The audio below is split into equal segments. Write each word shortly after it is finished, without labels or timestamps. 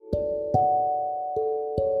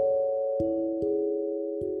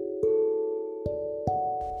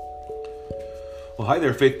Hi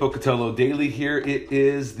there, Faith Pocatello Daily here. It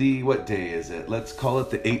is what day is it? Let's call it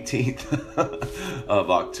the 18th of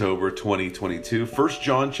October 2022. 1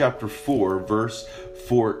 John chapter 4, verse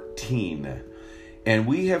 14. And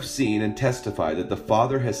we have seen and testified that the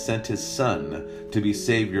Father has sent his Son to be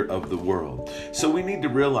Savior of the world. So we need to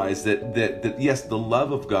realize that yes, the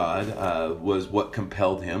love of God was what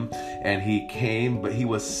compelled him, and he came, but he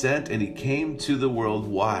was sent and he came to the world.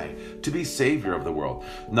 Why? To be Savior of the world.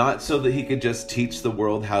 Not so that he could just teach the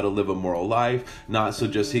world how to live a moral life, not so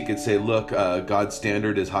just he could say, look, God's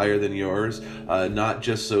standard is higher than yours, not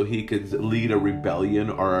just so he could lead a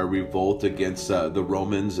rebellion or a revolt against the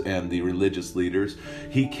Romans and the religious leaders.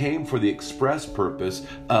 He came for the express purpose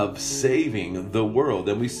of saving the world.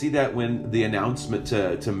 And we see that when the announcement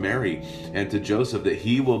to Mary and to Joseph that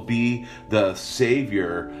he will be the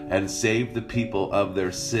Savior and save the people of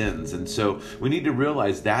their sins. And so we need to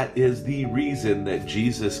realize that is the reason that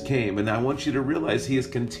Jesus came. And I want you to realize he is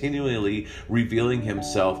continually revealing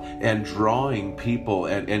himself and drawing people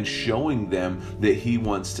and showing them that he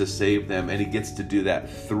wants to save them. And he gets to do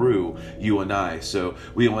that through you and I. So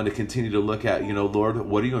we want to continue to look at, Lord,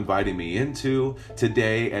 what are you inviting me into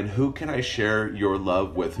today? And who can I share your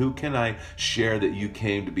love with? Who can I share that you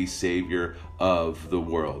came to be Savior of the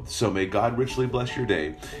world? So may God richly bless your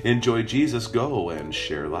day. Enjoy Jesus. Go and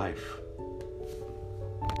share life.